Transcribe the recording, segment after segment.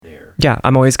yeah,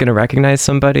 I'm always going to recognize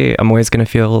somebody. I'm always going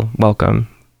to feel welcome,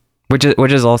 which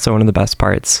is also one of the best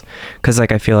parts. Because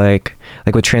like I feel like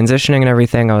with transitioning and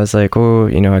everything, I was like, oh,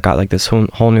 I got like this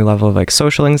whole new level of like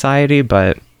social anxiety.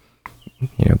 But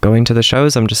going to the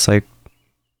shows, I'm just like,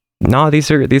 no,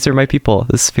 these are my people.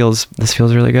 This feels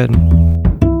really good.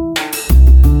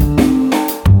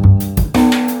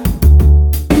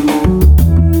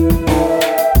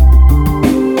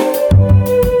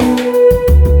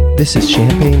 This is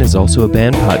Champaign is Also a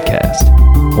Band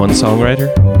podcast. One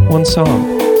songwriter, one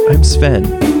song. I'm Sven,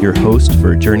 your host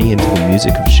for a journey into the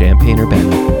music of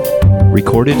Champaign-Urbana.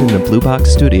 Recorded in the Blue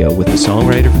Box studio with a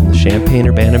songwriter from the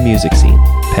Champaign-Urbana music scene,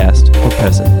 past or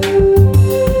present.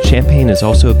 Champaign is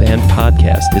Also a Band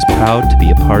podcast is proud to be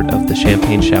a part of the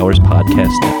Champaign Showers Podcast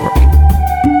Network.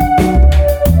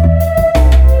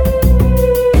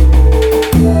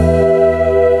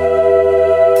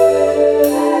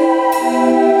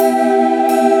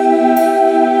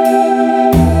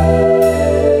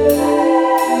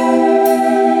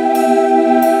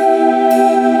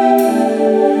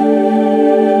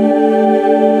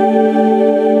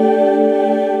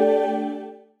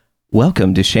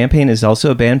 Welcome to Champaign is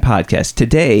Also a Band podcast.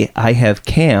 Today, I have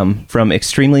Cam from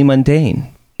Extremely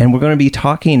Mundane, and we're going to be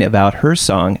talking about her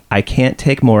song, I Can't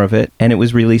Take More of It, and it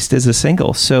was released as a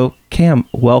single. So, Cam,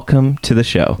 welcome to the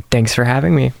show. Thanks for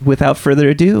having me. Without further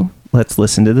ado, let's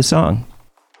listen to the song.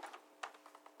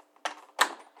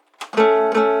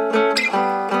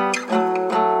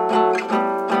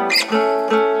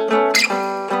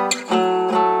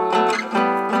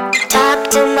 Talk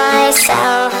to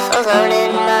myself alone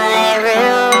in my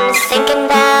room, thinking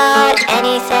about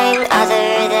anything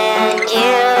other than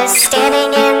you.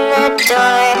 Standing in the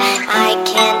door, I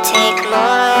can't take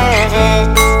more of it.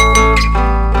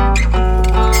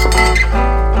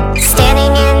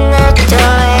 Standing in the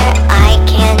door, I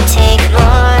can't take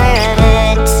more of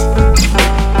it.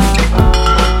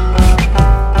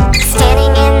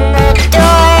 Standing in the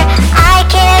door, I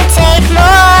can't take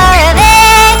more of it.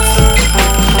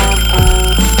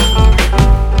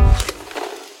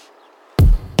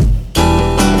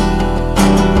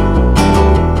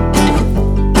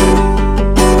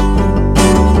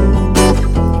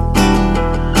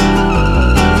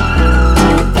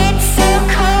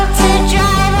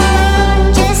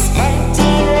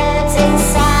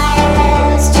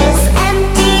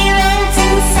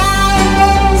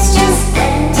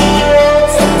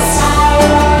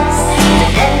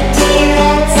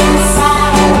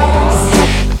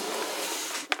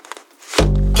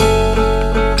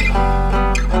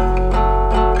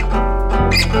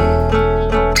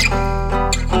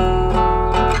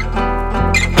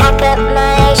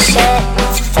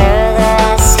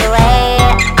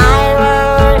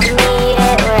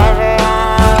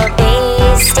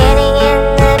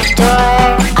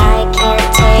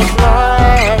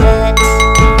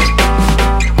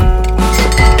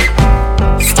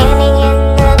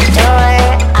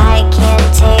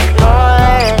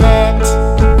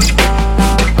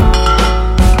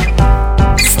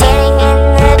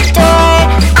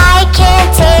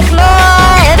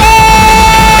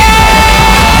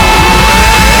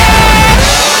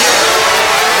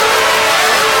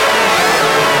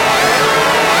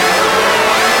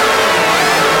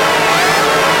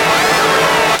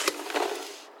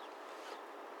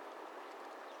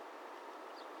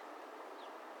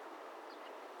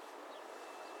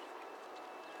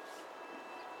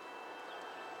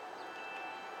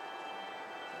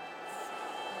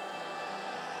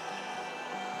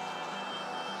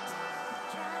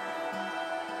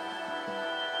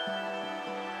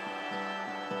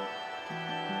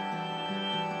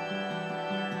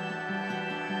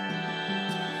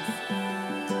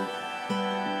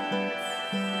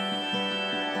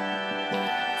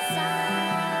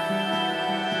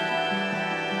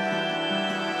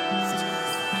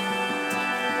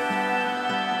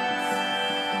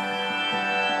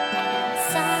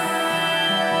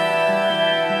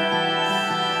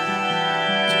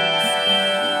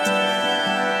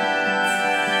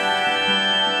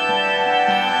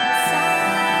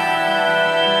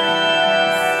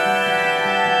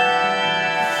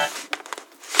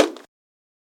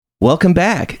 Welcome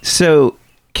back. So,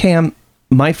 Cam,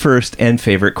 my first and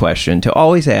favorite question to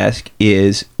always ask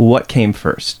is, what came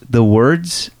first, the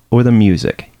words or the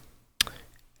music?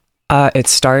 It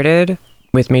started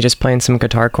with me just playing some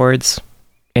guitar chords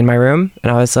in my room,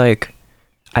 and I was like,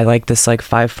 I like this like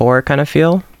 5/4 kind of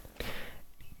feel.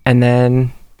 And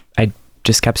then I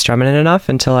just kept strumming it enough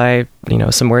until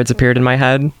some words appeared in my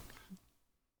head,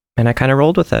 and I kind of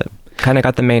rolled with it. Kind of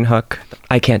got the main hook.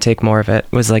 I can't take more of it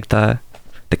was like the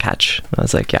catch. I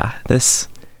was like, yeah, this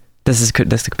this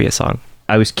could be a song.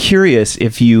 I was curious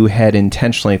if you had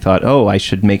intentionally thought, oh, I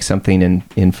should make something in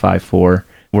 5/4,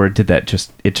 or did that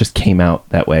just came out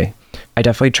that way? I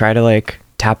definitely try to like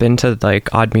tap into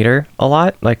like odd meter a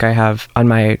lot. Like I have on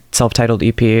my self-titled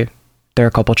EP, there are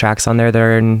a couple tracks on there that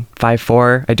are in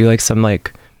 5/4. I do like some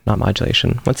like, not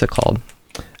modulation. What's it called?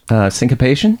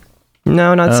 Syncopation?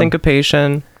 No, not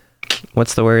syncopation.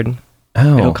 What's the word?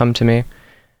 Oh, It'll come to me.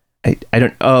 I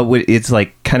don't. Oh, it's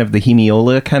like kind of the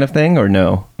hemiola kind of thing, or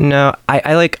no? No,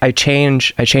 I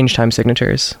change time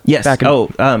signatures. Yes.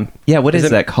 Yeah. What is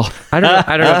that called? I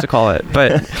don't know what to call it,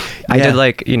 but I did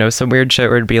like, some weird shit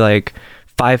where it'd be like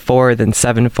 5/4, then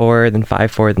 7/4, then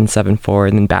 5/4, then 7/4,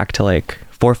 and then back to like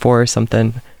 4/4 or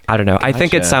something. I don't know. I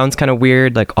think it sounds kind of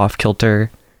weird, like off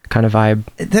kilter kind of vibe.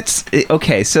 That's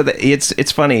okay. So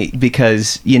it's funny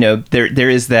because there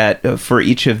is that for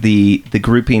each of the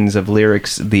groupings of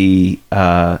lyrics, you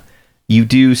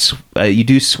do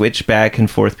switch back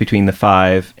and forth between the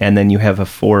 5, and then you have a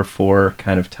 4/4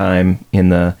 kind of time in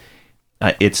the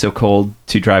It's So Cold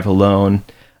to Drive Alone,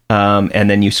 and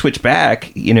then you switch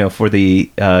back for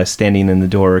the Standing in the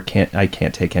Door, I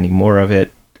Can't Take Any More of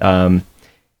It.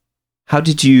 How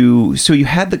did you? So you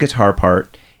had the guitar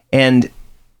part, and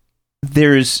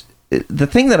there's the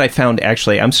thing that I found,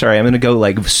 actually, I'm sorry, I'm going to go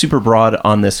like super broad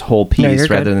on this whole piece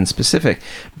rather than specific,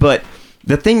 but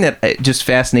the thing that just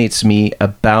fascinates me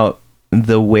about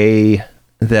the way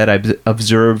that I've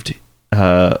observed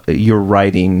your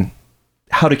writing,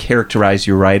 how to characterize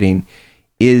your writing,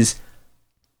 is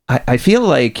I feel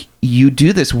like you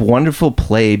do this wonderful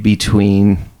play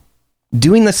between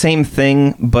doing the same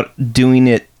thing but doing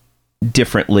it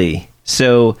differently.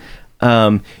 So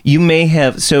you may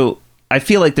have... So I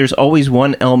feel like there's always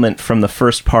one element from the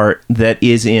first part that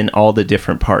is in all the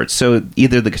different parts. So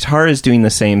either the guitar is doing the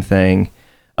same thing,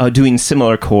 doing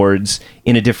similar chords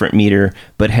in a different meter,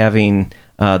 but having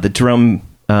the drum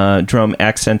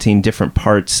accenting different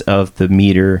parts of the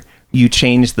meter. You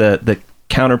change the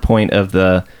counterpoint of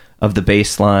the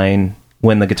bass line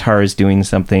when the guitar is doing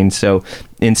something. So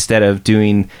instead of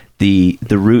doing the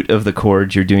root of the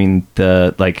chord, you're doing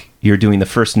the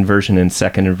first inversion and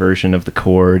second inversion of the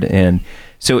chord, and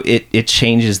so it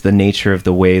changes the nature of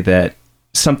the way that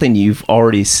something you've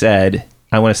already said,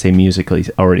 I want to say musically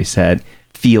already said,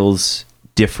 feels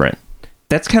different.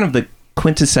 That's kind of the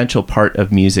quintessential part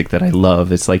of music that I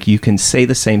love. It's like you can say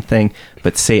the same thing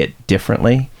but say it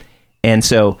differently, and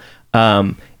so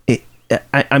I'm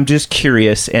just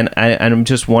curious, and I'm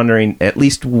just wondering, at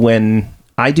least when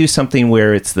I do something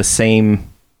where it's the same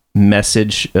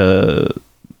message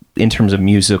in terms of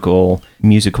musical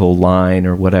line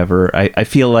or whatever, I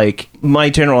feel like my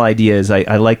general idea is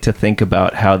I like to think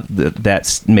about how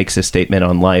that makes a statement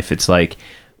on life. It's like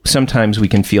sometimes we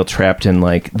can feel trapped in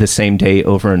like the same day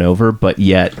over and over, but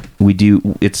yet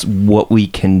it's what we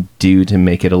can do to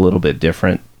make it a little bit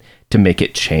different, to make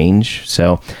it change.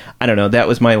 So I don't know, that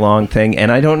was my long thing,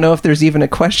 and I don't know if there's even a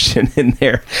question in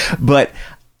there, but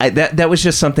that was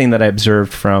just something that I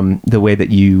observed from the way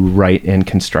that you write and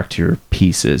construct your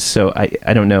pieces. So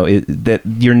I don't know, that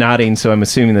you're nodding, so I'm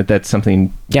assuming that that's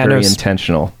something very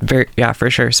intentional. For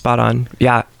sure, spot on.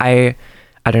 Yeah, I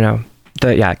don't know,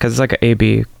 because it's like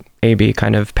an A-B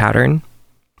kind of pattern.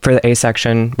 For the A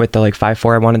section with the like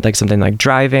 5/4, I wanted like something like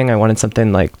driving. I wanted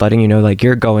something like letting like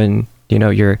you're going,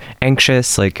 you're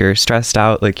anxious, like you're stressed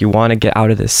out, like you want to get out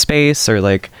of this space, or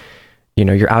like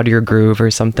you're out of your groove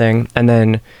or something. And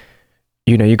then,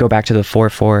 you go back to the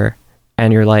 4/4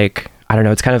 and you're like, I don't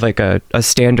know, it's kind of like a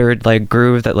standard like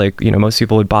groove that like, most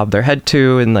people would bob their head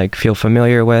to and like feel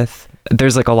familiar with.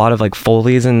 There's like a lot of like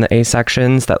Foleys in the A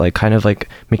sections that like kind of like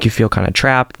make you feel kind of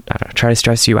trapped, I don't know, try to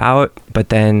stress you out. But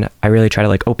then I really try to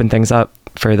like open things up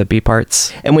for the B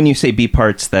parts. And when you say B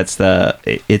parts, that's the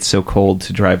It's So Cold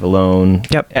to Drive Alone.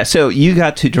 Yep. So you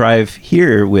got to drive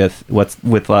here with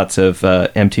lots of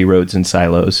empty roads and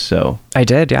silos. So I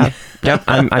did, yeah. Yep.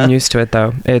 I'm used to it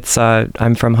though. It's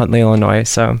I'm from Huntley, Illinois,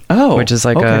 so which is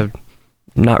like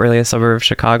not really a suburb of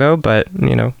Chicago, but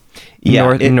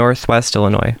northwest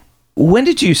Illinois. When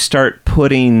did you start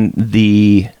putting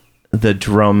the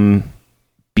drum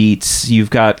beats? You've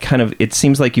got kind of, it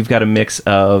seems like you've got a mix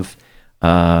of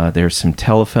there's some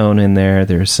telephone in there.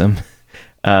 There's some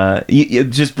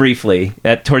just briefly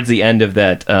towards the end of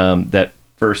that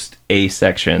first A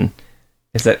section.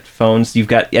 Is that phones? You've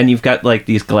got like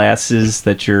these glasses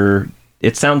that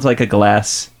it sounds like a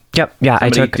glass. Yep. Yeah. I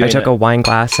took a wine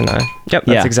glass and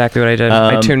that's exactly what I did.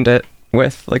 I tuned it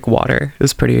with like water. It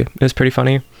was pretty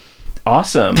funny.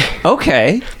 Awesome.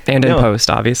 Okay. And in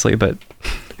post, obviously, but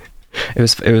it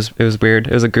was weird.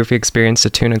 It was a goofy experience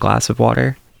to tune a glass of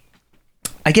water.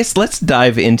 I guess let's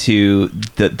dive into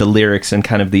the lyrics and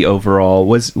kind of the overall.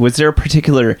 Was there a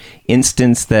particular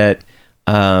instance that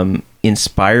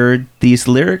inspired these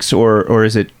lyrics, or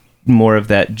is it more of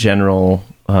that general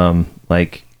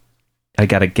like, I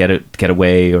gotta get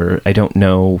away, or I don't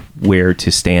know where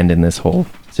to stand in this whole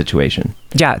situation?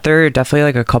 Yeah, there are definitely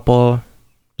like a couple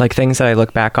like things that I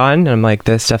look back on and I'm like,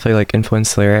 this definitely like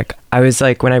influenced the lyric. I was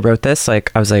like, when I wrote this,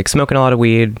 like I was like smoking a lot of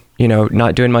weed, you know,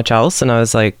 not doing much else, and I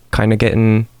was like kind of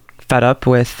getting fed up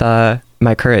with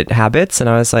my current habits, and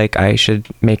I was like, I should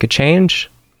make a change.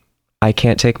 I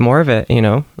can't take more of it, you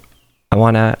know. I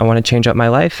wanna change up my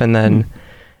life, and then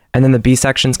the B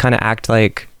sections kind of act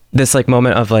like this like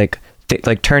moment of like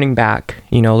turning back,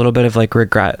 you know, a little bit of like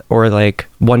regret or like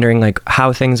wondering like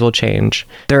how things will change.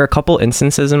 There are a couple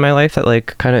instances in my life that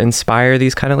like kind of inspire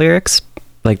these kind of lyrics.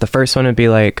 Like the first one would be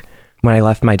like when I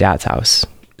left my dad's house.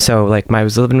 So like I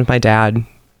was living with my dad.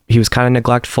 He was kind of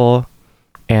neglectful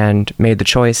and made the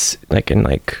choice like in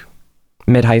like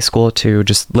mid high school to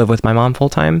just live with my mom full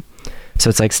time. So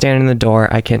it's like standing in the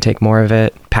door, I can't take more of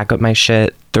it, pack up my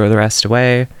shit, throw the rest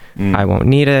away. I won't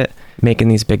need it. Making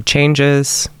these big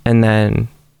changes, and then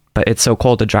but it's so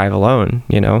cold to drive alone,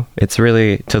 you know. It's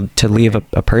really to leave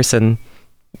a person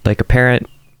like a parent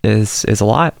is a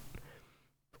lot.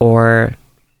 Or,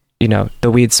 you know,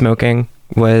 the weed smoking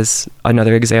was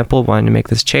another example, wanting to make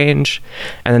this change.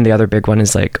 And then the other big one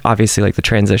is like obviously like the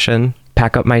transition,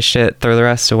 pack up my shit, throw the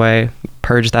rest away,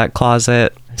 purge that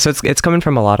closet. So it's coming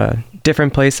from a lot of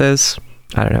different places.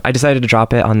 I don't know, I decided to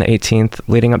drop it on the 18th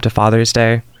leading up to Father's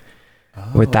Day.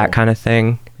 With that kind of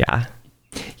thing.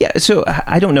 Yeah, so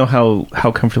I don't know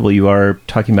how comfortable you are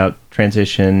talking about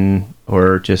transition,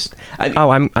 or just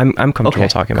I'm comfortable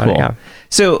talking about it. Yeah.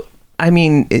 So I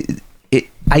mean,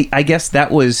 I guess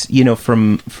that was, you know,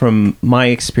 from my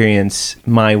experience,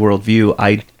 my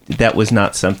worldview, that was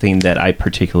not something that I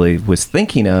particularly was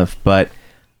thinking of, but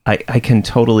I can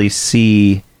totally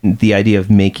see the idea of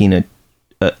making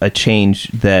a change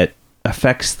that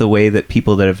affects the way that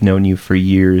people that have known you for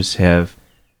years have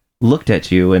looked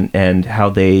at you and how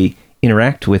they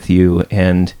interact with you.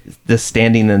 And the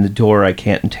standing in the door, I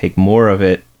can't take more of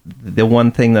it. The one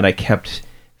thing that I kept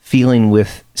feeling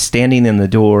with standing in the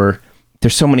door,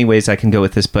 there's so many ways I can go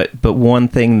with this, but one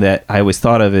thing that I always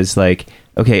thought of is like,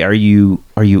 okay, are you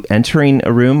entering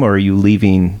a room or are you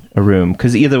leaving a room?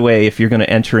 Because either way, if you're going to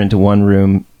enter into one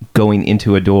room going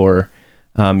into a door,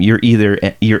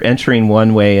 you're entering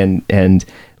one way and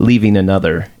leaving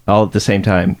another all at the same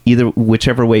time. Either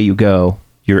whichever way you go,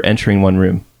 you're entering one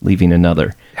room, leaving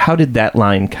another. How did that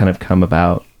line kind of come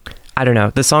about? I don't know.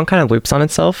 The song kind of loops on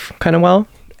itself kind of well.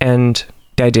 And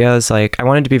the idea is like, I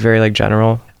wanted to be very like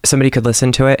general. Somebody could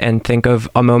listen to it and think of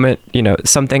a moment, you know,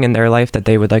 something in their life that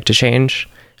they would like to change.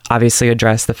 Obviously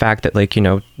address the fact that like, you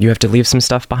know, you have to leave some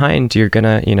stuff behind. You're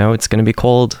gonna, you know, it's gonna be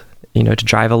cold, you know, to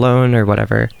drive alone or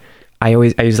whatever. I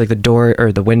use like the door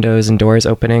or the windows and doors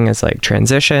opening as like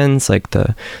transitions. Like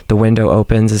the window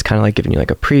opens is kind of like giving you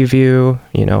like a preview,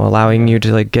 you know, allowing you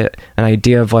to like get an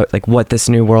idea of what this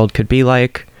new world could be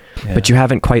like, but you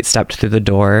haven't quite stepped through the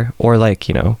door or like,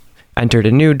 you know, entered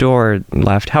a new door,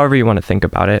 left, however you want to think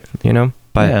about it, you know,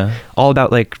 but all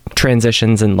about like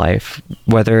transitions in life,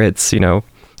 whether it's, you know,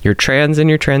 you're trans and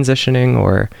you're transitioning,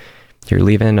 or you're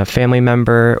leaving a family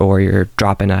member, or you're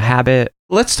dropping a habit.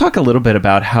 Let's talk a little bit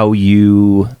about how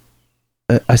you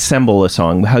assemble a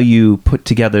song, how you put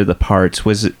together the parts.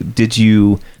 Did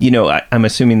you know, I'm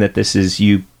assuming that this is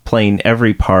you playing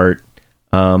every part,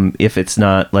 if it's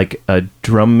not like a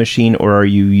drum machine, or are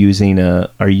you using a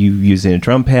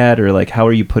drum pad, or like how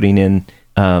are you putting in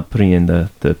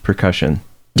the percussion?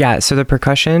 Yeah, so the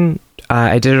percussion,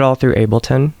 I did it all through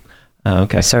Ableton.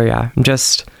 Okay. So yeah, I'm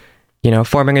just, you know,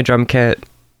 forming a drum kit,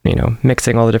 you know,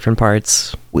 mixing all the different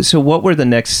parts. So what were the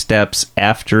next steps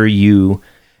after you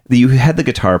had the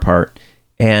guitar part,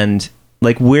 and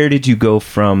like where did you go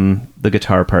from the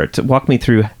guitar part? Walk me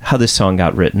through how this song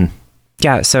got written.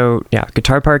 Yeah, so yeah,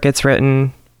 guitar part gets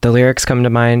written, the lyrics come to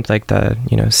mind, like the,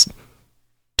 you know,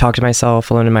 talk to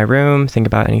myself alone in my room, think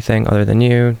about anything other than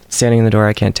you, standing in the door,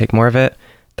 I can't take more of it.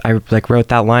 I like wrote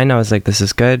that line, I was like, this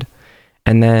is good.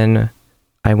 And then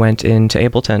I went into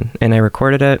Ableton and I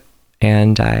recorded it,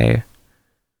 and I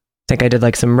think I did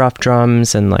like some rough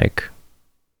drums and like,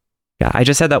 yeah, I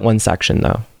just had that one section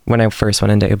though when I first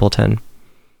went into Ableton.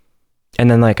 And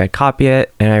then like I copy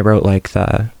it and I wrote like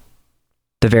the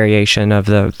variation of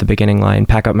the beginning line,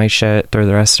 pack up my shit, throw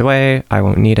the rest away, I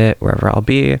won't need it wherever I'll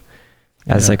be,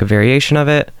 as like a variation of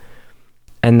it.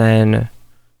 And then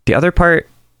the other part,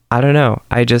 I don't know,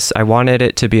 I wanted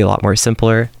it to be a lot more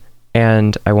simpler,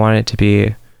 and I wanted it to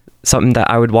be something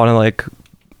that I would want to like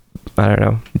I don't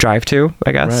know, drive to,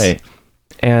 I guess. Right.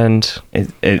 And I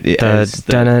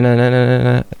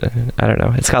don't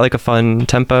know. It's got like a fun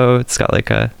tempo. It's got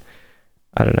like a,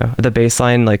 I don't know. The bass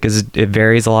line like it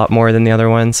varies a lot more than the other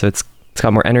one, so it's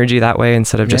got more energy that way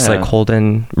instead of just like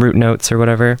holding root notes or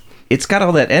whatever. It's got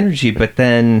all that energy, but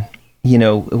then, you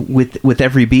know, with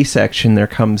every B section there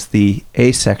comes the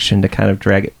A section to kind of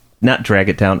not drag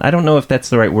it down. I don't know if that's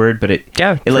the right word, but it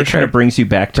like kind of brings you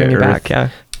back to earth. Yeah.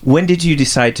 When did you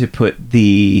decide to put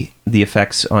the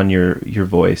effects on your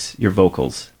voice, your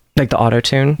vocals? Like the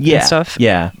auto-tune and stuff?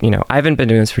 Yeah. You know, I haven't been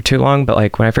doing this for too long, but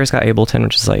like when I first got Ableton,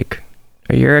 which is like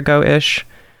a year ago-ish,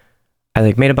 I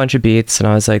like made a bunch of beats and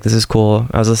I was like, this is cool.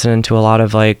 I was listening to a lot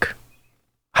of like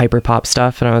hyper pop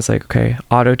stuff and I was like, okay,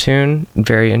 auto-tune,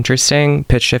 very interesting.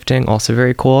 Pitch shifting, also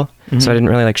very cool. Mm-hmm. So I didn't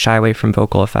really like shy away from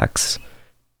vocal effects.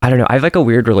 I don't know. I have like a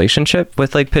weird relationship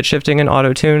with like pitch shifting and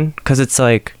auto-tune because it's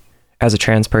like, as a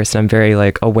trans person, I'm very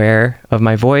like aware of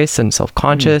my voice and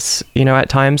self-conscious, you know, at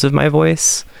times of my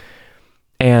voice.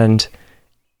 And,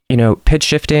 you know, pitch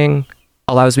shifting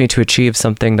allows me to achieve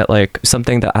something that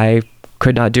I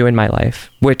could not do in my life,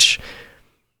 which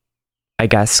I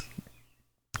guess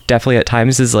definitely at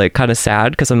times is like kind of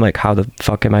sad because I'm like, how the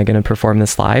fuck am I going to perform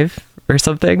this live or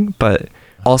something? But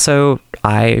also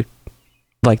I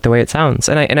like the way it sounds.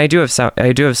 And I do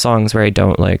have songs where I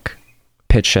don't like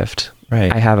pitch shift.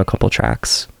 Right. I have a couple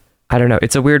tracks. I don't know.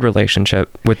 It's a weird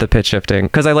relationship with the pitch shifting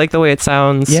because I like the way it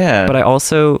sounds. Yeah. But I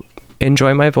also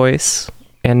enjoy my voice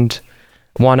and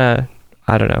wanna.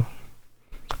 I don't know.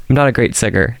 I'm not a great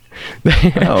singer,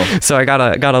 so I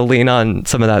gotta lean on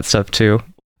some of that stuff too.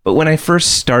 But when I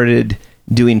first started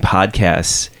doing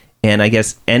podcasts, and I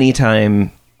guess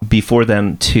anytime before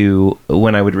then to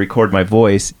when I would record my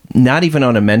voice, not even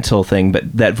on a mental thing, but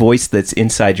that voice that's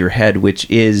inside your head, which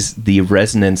is the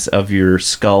resonance of your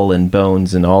skull and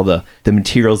bones and all the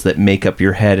materials that make up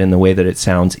your head and the way that it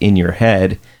sounds in your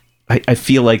head. I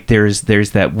feel like there's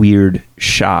that weird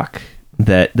shock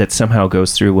that somehow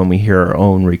goes through when we hear our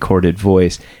own recorded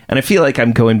voice. And I feel like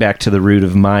I'm going back to the root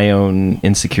of my own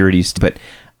insecurities, but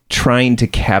trying to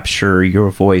capture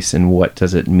your voice and what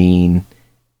does it mean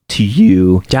to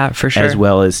you, for sure, as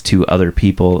well as to other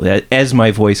people as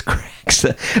my voice cracks,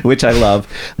 which I love.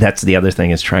 That's the other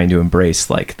thing, is trying to embrace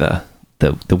like the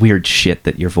weird shit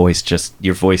that your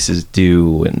voices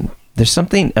do. And there's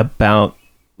something about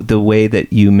the way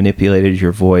that you manipulated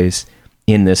your voice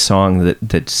in this song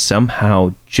that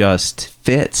somehow just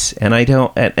fits. And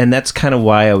and that's kind of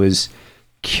why I was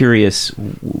curious,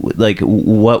 like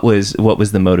what was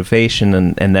the motivation,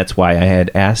 and that's why I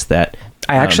had asked that.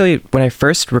 I actually, when I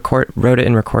first wrote it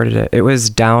and recorded it, it was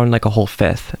down like a whole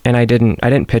fifth, and I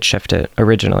didn't pitch shift it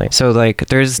originally. So like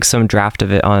there's some draft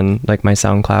of it on like my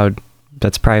SoundCloud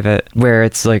that's private where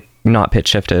it's like not pitch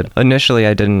shifted. Initially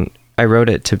I wrote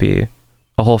it to be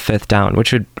a whole fifth down,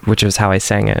 which is how I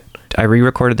sang it. I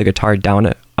re-recorded the guitar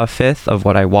down a fifth of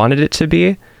what I wanted it to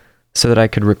be so that I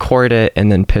could record it and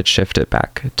then pitch shift it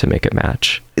back to make it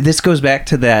match. This goes back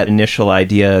to that initial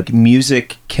idea.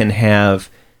 Music can have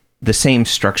the same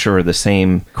structure or the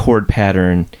same chord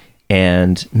pattern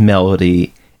and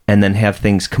melody, and then have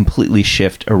things completely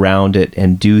shift around it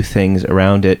and do things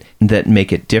around it that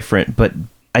make it different. But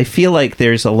I feel like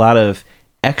there's a lot of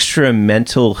extra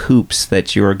mental hoops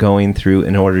that you're going through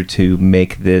in order to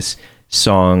make this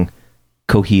song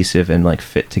cohesive and like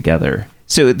fit together.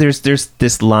 So there's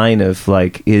this line of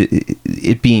like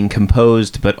it being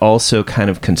composed, but also kind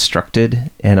of constructed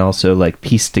and also like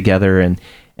pieced together, and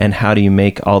how do you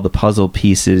make all the puzzle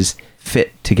pieces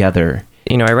fit together?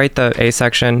 You know, I write the A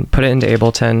section, put it into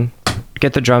Ableton,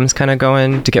 get the drums kind of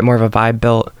going to get more of a vibe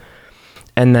built,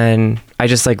 and then I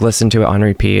just like listen to it on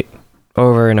repeat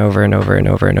over and over and over and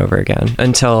over and over again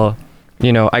until,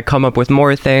 you know, I come up with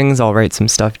more things. I'll write some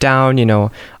stuff down, you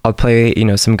know, I'll play, you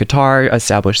know, some guitar,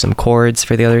 establish some chords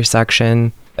for the other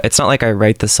section. It's not like I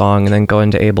write the song and then go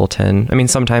into Ableton. I mean,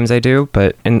 sometimes I do,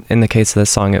 but in the case of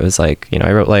this song, it was like, you know,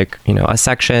 I wrote like, you know, a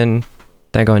section,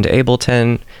 then I go into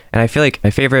Ableton. And I feel like my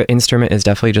favorite instrument is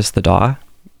definitely just the DAW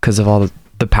because of all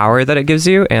the power that it gives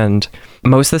you. And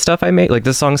most of the stuff I make, like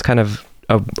this song's kind of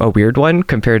a weird one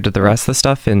compared to the rest of the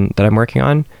stuff that I'm working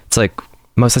on. It's like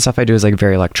most of the stuff I do is like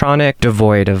very electronic,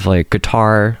 devoid of like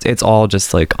guitar. It's all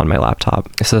just like on my laptop.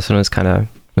 So this one was kind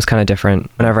of different.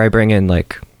 Whenever I bring in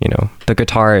like, you know, the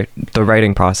guitar, the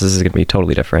writing process is going to be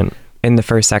totally different. In the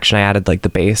first section, I added like the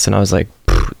bass, and I was like,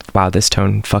 wow, this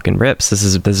tone fucking rips. This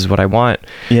is what I want.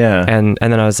 Yeah. And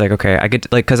then I was like, okay, I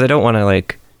get like, because I don't want to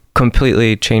like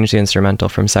completely change the instrumental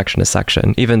from section to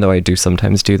section, even though I do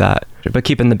sometimes do that, but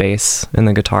keeping the bass and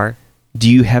the guitar. Do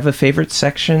you have a favorite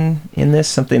section in this?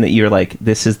 Something that you're like,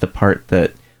 this is the part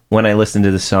that when I listen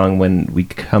to the song, when we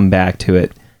come back to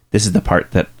it, this is the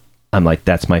part that I'm like,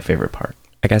 that's my favorite part.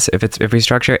 I guess if we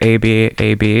structure A,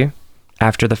 B,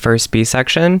 after the first B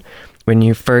section, when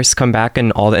you first come back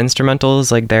and all the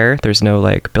instrumentals like there's no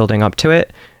like building up to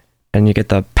it, and you get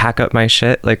the pack up my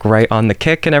shit like right on the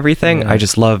kick and everything. I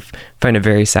just find it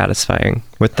very satisfying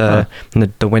with the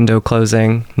window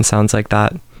closing and sounds like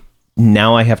that.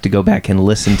 Now I have to go back and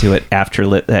listen to it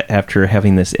after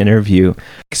having this interview.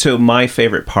 So my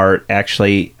favorite part,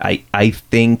 actually, I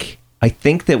think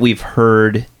that we've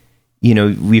heard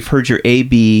your A,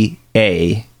 B,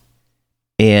 A,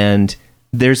 and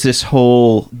there's this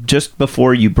whole, just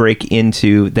before you break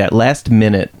into that last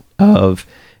minute of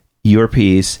your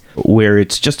piece where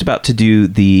it's just about to do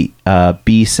the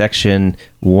B section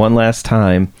one last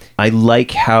time. I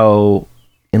like how,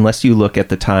 unless you look at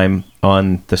the time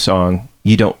on the song,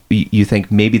 you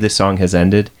think maybe the song has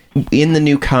ended. In the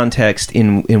new context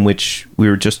in which we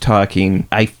were just talking,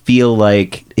 I feel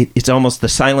like it's almost, the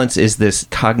silence is this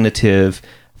cognitive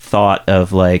thought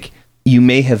of like, you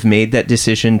may have made that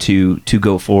decision to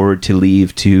go forward, to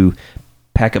leave, to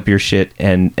pack up your shit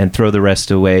and throw the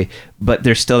rest away, but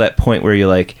there's still that point where you're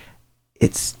like,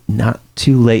 it's not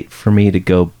too late for me to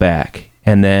go back.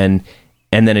 And then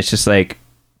it's just like,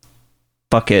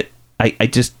 fuck it. I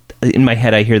just, in my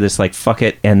head, I hear this like, fuck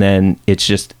it. And then it's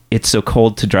so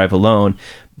cold to drive alone.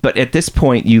 But at this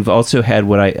point, you've also had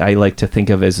what I like to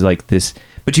think of as like this,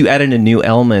 but you added a new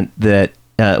element that,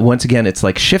 once again, it's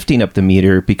like shifting up the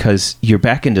meter because you're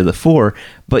back into the 4,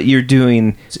 but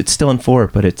it's still in 4,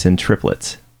 but it's in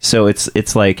triplets. So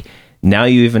it's like, now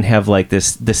you even have like the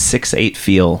 6/8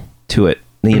 feel to it.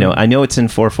 You know, I know it's in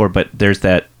 4/4, but there's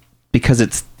that, because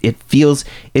it feels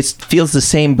the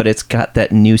same, but it's got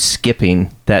that new skipping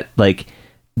that like,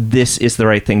 this is the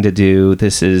right thing to do.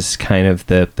 This is kind of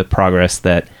the progress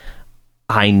that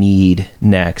I need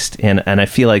next. And I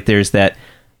feel like there's that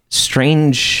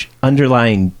strange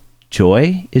underlying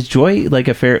joy. Is joy like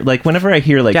a fair, like whenever I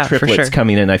hear like triplets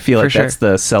coming in, I feel like that's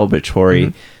the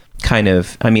celebratory kind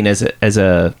of, I mean, as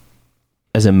a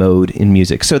mode in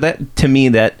music. So that, to me,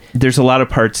 that there's a lot of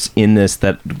parts in this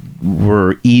that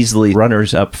were easily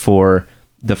runners up for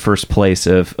the first place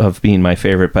of being my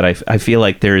favorite, but I feel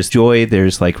like there's joy,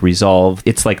 there's like resolve.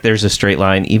 It's like there's a straight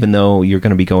line, even though you're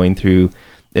going to be going through,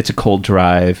 it's a cold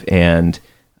drive, and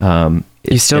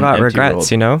you still got regrets,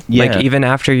 world. you know? Yeah. Like, even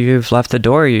after you've left the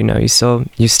door, you know, you still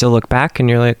look back and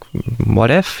you're like, what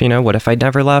if I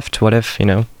never left? What if, you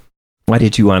know? Why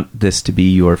did you want this to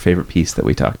be your favorite piece that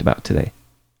we talked about today?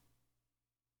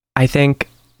 I think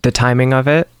the timing of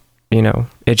it, you know,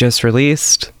 it just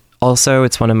released. Also,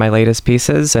 it's one of my latest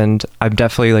pieces, and I'm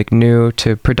definitely like new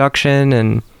to production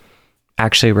and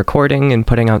actually recording and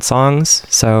putting out songs.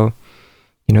 So,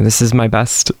 you know, this is some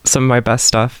of my best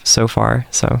stuff so far.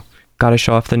 So, gotta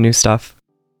show off the new stuff.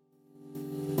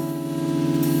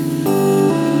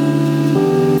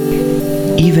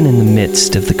 Even in the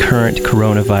midst of the current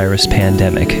coronavirus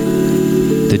pandemic,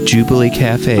 the Jubilee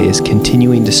Cafe is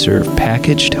continuing to serve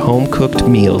packaged, home-cooked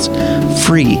meals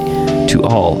free to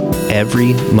all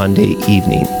every Monday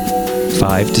evening,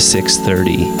 5 to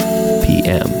 6:30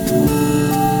 p.m.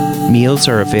 Meals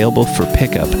are available for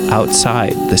pickup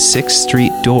outside the 6th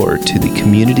Street door to the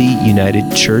Community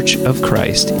United Church of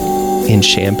Christ in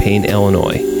Champaign,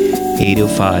 Illinois,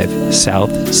 805 South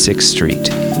 6th Street.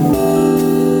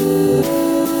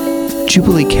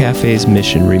 Jubilee Cafe's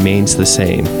mission remains the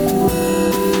same.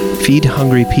 Feed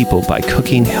hungry people by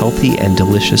cooking healthy and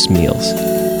delicious meals.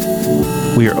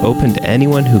 We are open to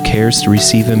anyone who cares to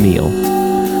receive a meal.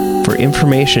 For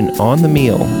information on the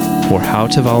meal or how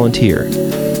to volunteer,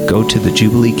 go to the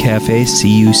Jubilee Cafe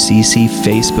CUCC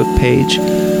Facebook page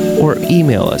or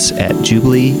email us at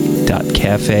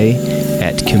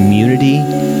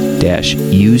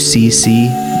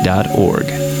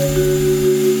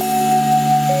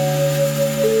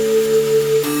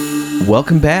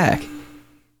Welcome back.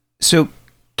 So,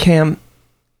 Cam,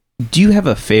 do you have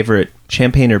a favorite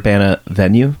Champaign-Urbana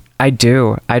venue? I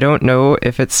do. I don't know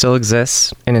if it still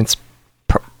exists in its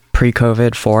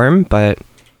pre-COVID form, but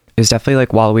it was definitely like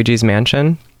Waluigi's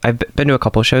Mansion. I've been to a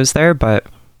couple shows there, but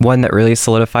one that really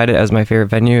solidified it as my favorite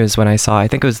venue is when I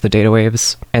think it was the Data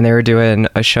Waves, and they were doing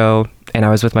a show, and I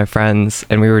was with my friends,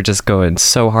 and we were just going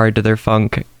so hard to their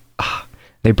funk.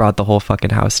 They brought the whole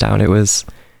fucking house down. It was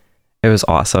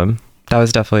awesome. That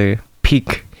was definitely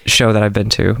peak show that I've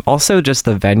been to. Also, just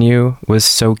the venue was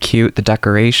so cute. The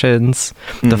decorations,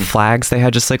 the flags they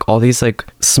had, just like all these like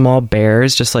small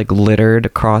bears just like littered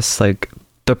across like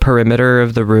the perimeter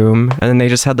of the room, and then they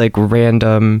just had like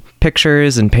random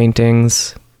pictures and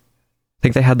paintings. I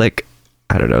think they had like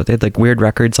I don't know, they had like weird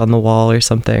records on the wall or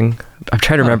something. I'm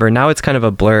trying to remember. Now it's kind of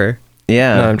a blur.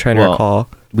 Yeah. No, I'm trying to recall.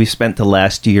 We spent the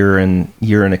last year and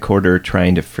a quarter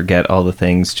trying to forget all the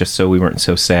things just so we weren't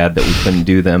so sad that we couldn't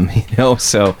do them,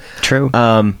 so. True.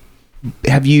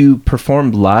 Have you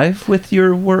performed live with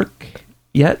your work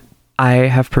yet? I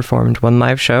have performed one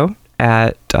live show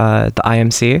at the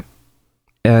IMC.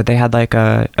 They had like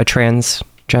a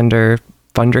transgender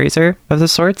fundraiser of the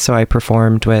sort, so I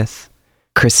performed with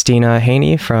Christina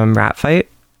Haney from Rat Fight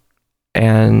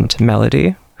and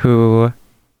Melody, who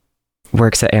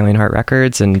works at Alien Heart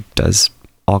Records and does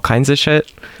all kinds of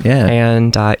shit. Yeah.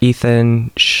 And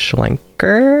Ethan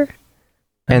Schlenker,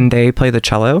 and they play the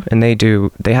cello, and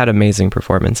they had amazing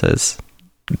performances.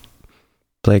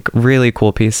 Like really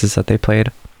cool pieces that they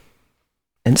played.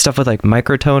 And stuff with like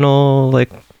microtonal like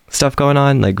stuff going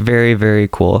on, like very, very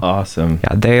cool. Awesome.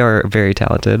 Yeah, they are very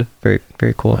talented. Very,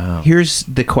 very cool. Wow. Here's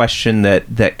the question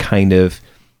that kind of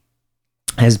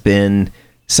has been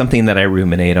something that I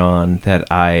ruminate on,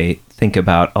 that I think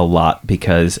about a lot,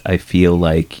 because I feel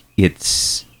like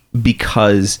it's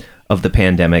because of the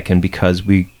pandemic and because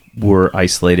we were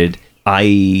isolated.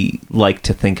 I like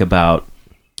to think about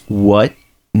what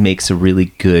makes a really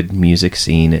good music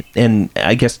scene, and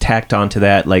I guess tacked onto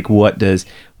that, like what do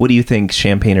you think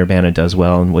Champaign-Urbana does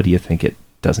well, and what do you think it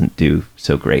doesn't do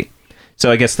so great? So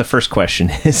I guess the first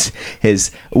question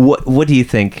is what do you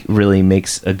think really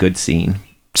makes a good scene?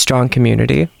 Strong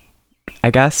community,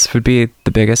 I guess, would be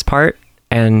the biggest part,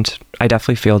 and I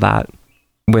definitely feel that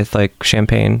with like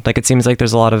Champaign. Like it seems like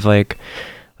there's a lot of like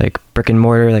brick and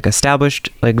mortar, like established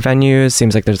like venues.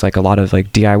 Seems like there's like a lot of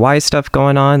like DIY stuff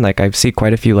going on. Like I see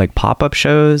quite a few like pop-up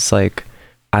shows. Like,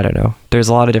 I don't know. There's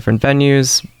a lot of different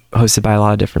venues hosted by a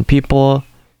lot of different people.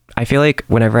 I feel like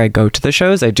whenever I go to the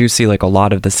shows, I do see like a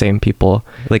lot of the same people.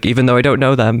 Like even though I don't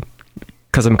know them,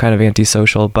 because I'm kind of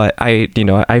antisocial, but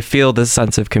I feel this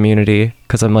sense of community,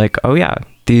 because I'm like, oh yeah,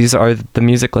 these are the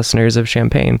music listeners of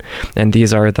Champaign, and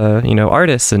these are the,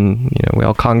 artists, and, we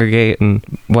all congregate, and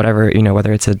whatever,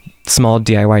 whether it's a small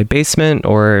DIY basement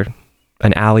or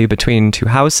an alley between two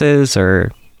houses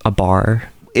or a bar.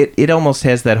 It almost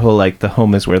has that whole, like, the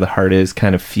home is where the heart is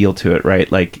kind of feel to it,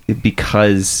 right? Like,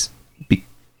 because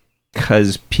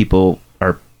people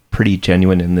are pretty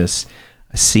genuine in this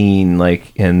scene,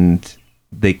 like, and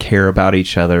they care about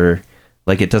each other.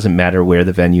 Like, it doesn't matter where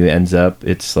the venue ends up.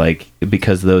 It's like,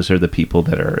 because those are the people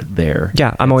that are there.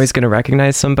 Yeah, I'm always going to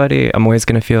recognize somebody. I'm always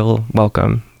going to feel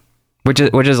welcome, which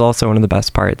is also one of the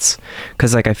best parts.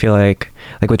 Because like I feel like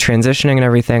with transitioning and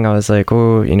everything, I was like,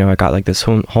 oh, I got like this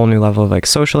whole new level of like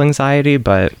social anxiety.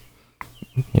 But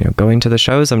going to the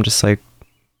shows, I'm just like,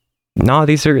 no,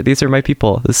 these are my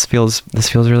people. This feels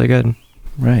really good.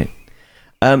 Right.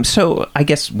 So I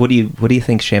guess what do you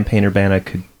think Champaign-Urbana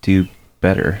could do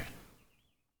better?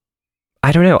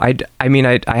 I don't know. I mean,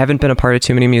 I haven't been a part of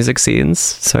too many music scenes,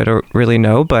 so I don't really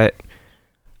know, but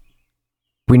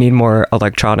we need more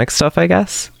electronic stuff, I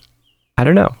guess. I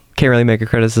don't know. Can't really make a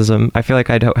criticism. I feel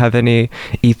like I don't have any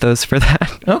ethos for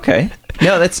that. Okay.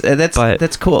 No,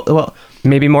 that's cool. Well,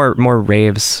 maybe more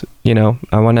raves,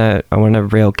 I want to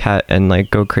rail cat and like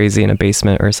go crazy in a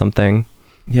basement or something.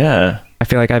 Yeah. I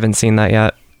feel like I haven't seen that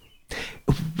yet.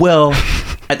 Well,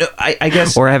 I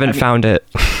guess, or I haven't found it.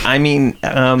 I mean,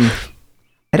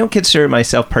 I don't consider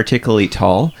myself particularly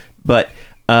tall, but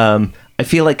I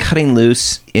feel like cutting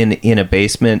loose in a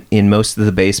basement, in most of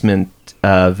the basement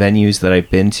venues that I've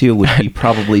been to, would be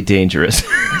probably dangerous.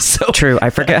 So true.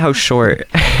 I forget how short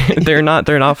they're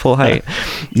not full height.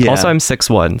 Yeah. Also, I'm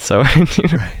 6'1", so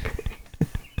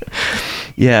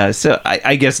yeah. So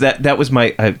I guess that was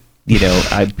my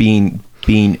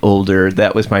being older,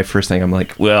 that was my first thing. I'm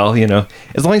like, well,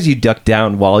 as long as you duck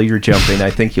down while you're jumping,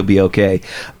 I think you'll be okay.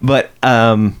 But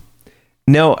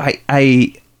no,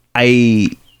 I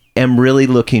am really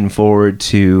looking forward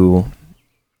to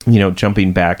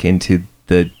jumping back into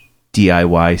the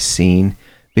DIY scene,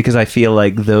 because I feel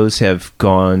like those have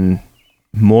gone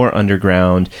more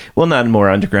underground. Well, not more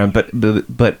underground,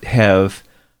 but have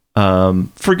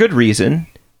for good reason,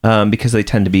 because they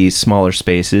tend to be smaller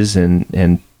spaces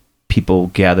and people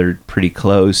gathered pretty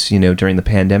close. During the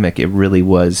pandemic, it really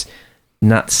was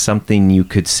not something you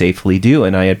could safely do,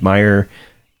 and I admire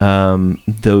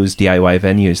those DIY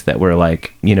venues that were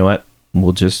like, you know what,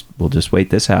 we'll just wait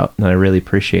this out. And I really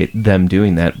appreciate them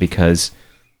doing that, because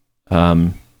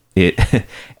it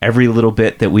every little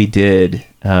bit that we did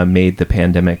made the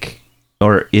pandemic,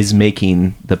 or is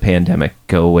making the pandemic,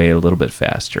 go away a little bit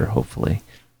faster, hopefully.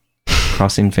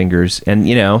 Crossing fingers. And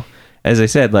as I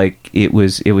said, like, it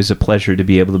was a pleasure to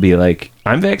be able to be like,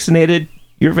 I'm vaccinated,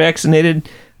 you're vaccinated,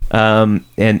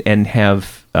 and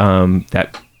have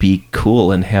that be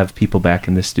cool and have people back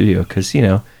in the studio, because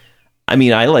I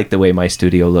mean, I like the way my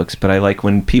studio looks, but I like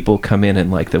when people come in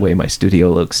and like the way my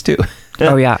studio looks too.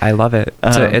 Oh yeah, I love it.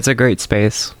 It's a great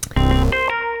space.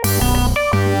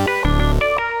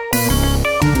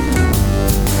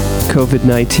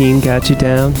 COVID-19 got you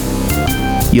down?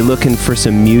 You looking for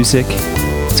some music,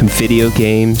 some video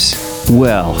games?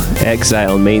 Well,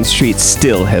 Exile Main Street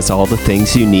still has all the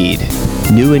things you need.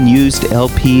 New and used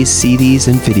LPs, CDs,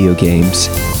 and video games.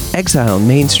 Exile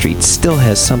Main Street still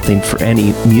has something for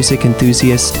any music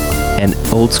enthusiast and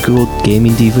old-school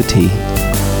gaming devotee.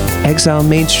 Exile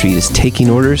Main Street is taking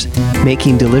orders,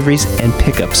 making deliveries, and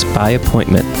pickups by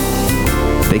appointment.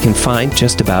 They can find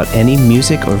just about any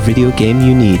music or video game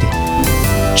you need.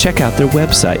 Check out their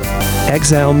website,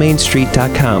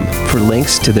 exilemainstreet.com, for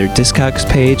links to their Discogs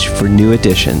page for new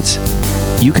additions.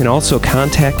 You can also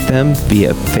contact them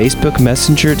via Facebook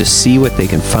Messenger to see what they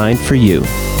can find for you.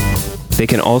 They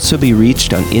can also be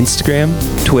reached on Instagram,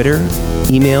 Twitter,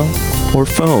 email, or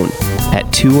phone at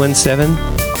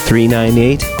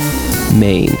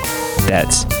 217-398-MAIN.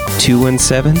 That's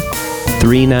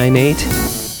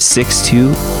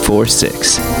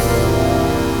 217-398-6246.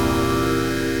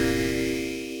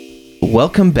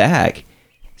 Welcome back.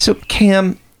 So,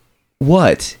 Cam,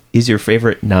 what is your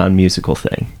favorite non-musical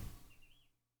thing?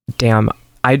 Damn,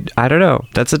 I don't know.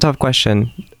 That's a tough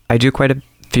question. I do quite a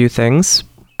few things.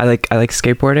 I like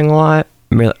skateboarding a lot.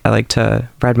 I like to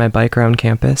ride my bike around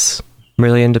campus. I'm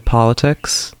really into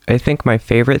politics. I think my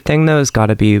favorite thing, though, has got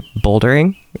to be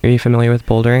bouldering. Are you familiar with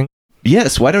bouldering?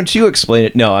 Yes. Why don't you explain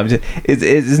it? No,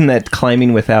 isn't that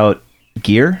climbing without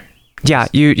gear? Yeah,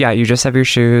 you just have your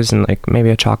shoes and like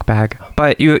maybe a chalk bag,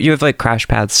 but you have like crash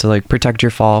pads to like protect your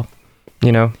fall.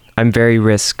 I'm very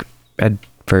risk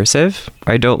aversive.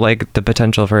 I don't like the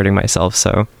potential of hurting myself,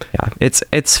 so yeah,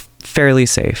 it's fairly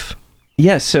safe.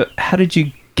 Yeah. So how did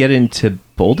you get into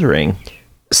bouldering?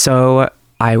 So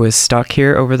I was stuck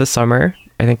here over the summer.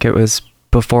 I think it was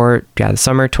before the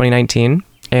summer 2019,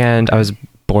 and I was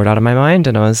bored out of my mind,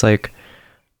 and I was like,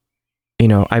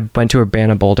 I went to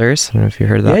Urbana Boulders. I don't know if you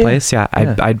heard of that place. Yeah.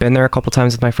 I'd been there a couple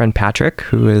times with my friend Patrick,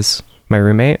 who is my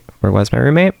roommate, or was my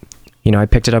roommate. I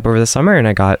picked it up over the summer and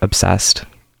I got obsessed. Okay.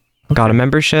 Got a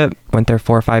membership, went there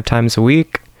 4 or 5 times a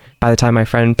week. By the time my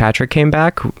friend Patrick came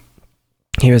back,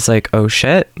 he was like, oh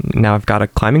shit, now I've got a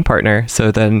climbing partner.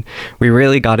 So then we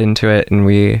really got into it, and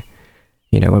we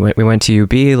went to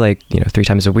UB 3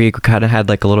 times a week. We kind of had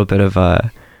like a little bit of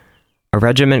a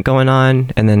regiment going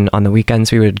on, and then on the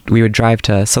weekends we would drive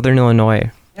to Southern Illinois.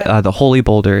 The Holy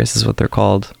Boulders is what they're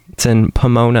called. It's in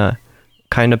Pomona,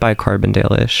 kind of by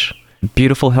Carbondale-ish.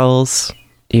 Beautiful hills,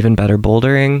 even better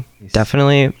bouldering.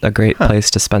 Definitely a great place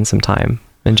to spend some time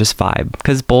and just vibe,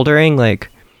 because bouldering,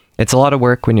 it's a lot of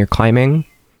work when you're climbing,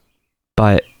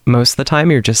 but most of the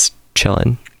time you're just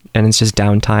chilling, and it's just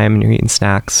downtime, and you're eating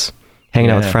snacks, hanging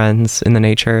out with friends in the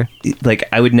nature.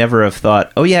 I would never have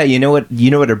thought, oh yeah, you know what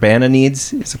Urbana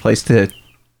needs? It's a place to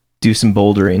do some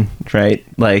bouldering, right?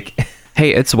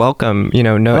 Hey, it's welcome.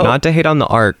 Not to hate on the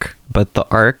Arc, but the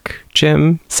Arc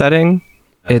gym setting,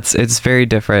 it's very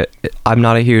different. I'm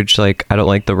not a huge, I don't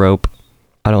like the rope.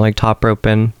 I don't like top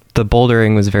roping. The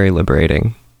bouldering was very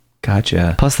liberating.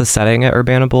 Gotcha. Plus the setting at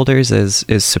Urbana Boulders is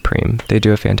supreme. They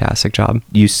do a fantastic job.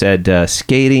 You said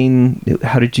skating.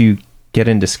 How did you get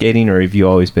into skating, or have you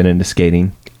always been into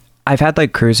skating? I've had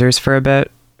cruisers for a bit,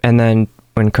 and then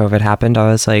when COVID happened,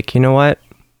 I was like, you know what?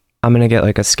 I'm gonna get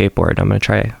a skateboard. I'm gonna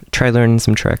try learning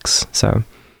some tricks. So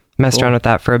messed around with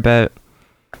that for a bit.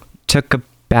 Took a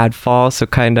bad fall, so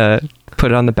kind of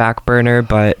put it on the back burner,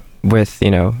 but with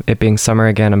it being summer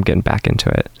again, I'm getting back into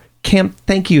it. Cam,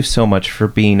 thank you so much for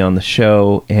being on the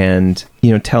show and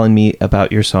telling me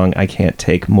about your song I Can't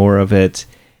Take More of It,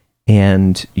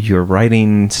 and your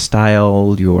writing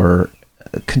style, your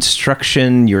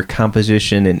construction, your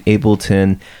composition in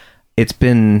Ableton. It's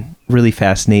been really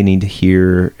fascinating to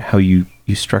hear how you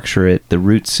structure it, the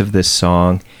roots of this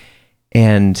song,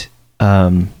 and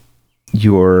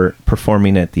you're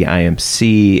performing at the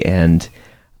IMC, and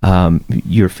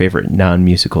your favorite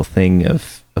non-musical thing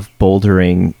of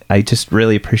bouldering. I just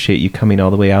really appreciate you coming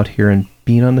all the way out here and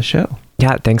being on the show.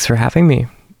 Yeah, thanks for having me.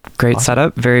 Great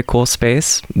setup, very cool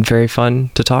space, very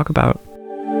fun to talk about.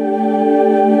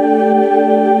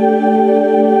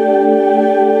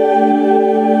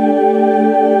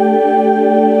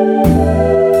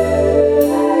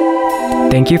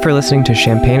 Thank you for listening to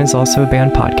Champagne is Also a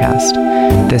Band podcast.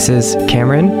 This is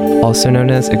Cameron, also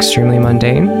known as Extremely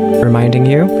Mundane, reminding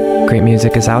you, great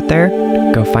music is out there.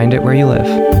 Go find it where you live.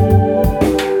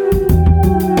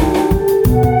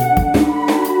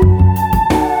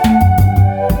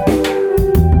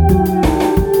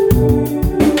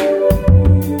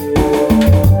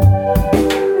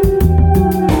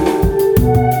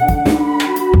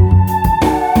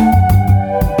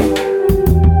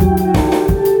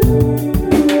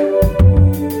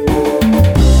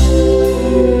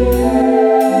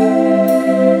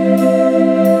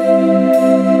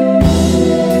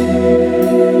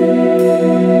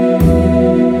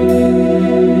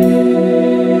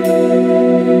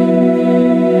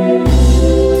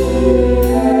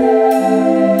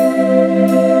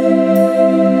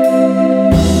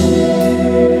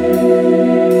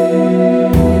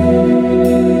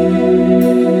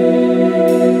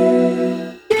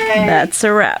 That's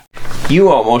a wrap. You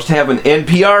almost have an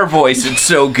NPR voice. It's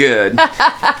so good.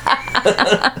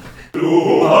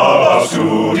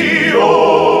 Studio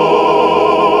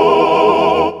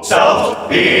South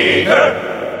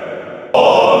Beaker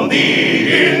on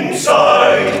the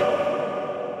inside.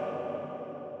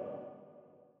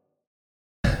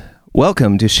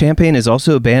 Welcome to Champaign is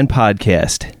Also a Band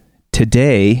podcast.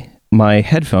 Today, my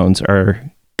headphones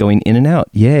are going in and out.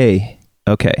 Yay.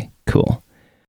 Okay, cool.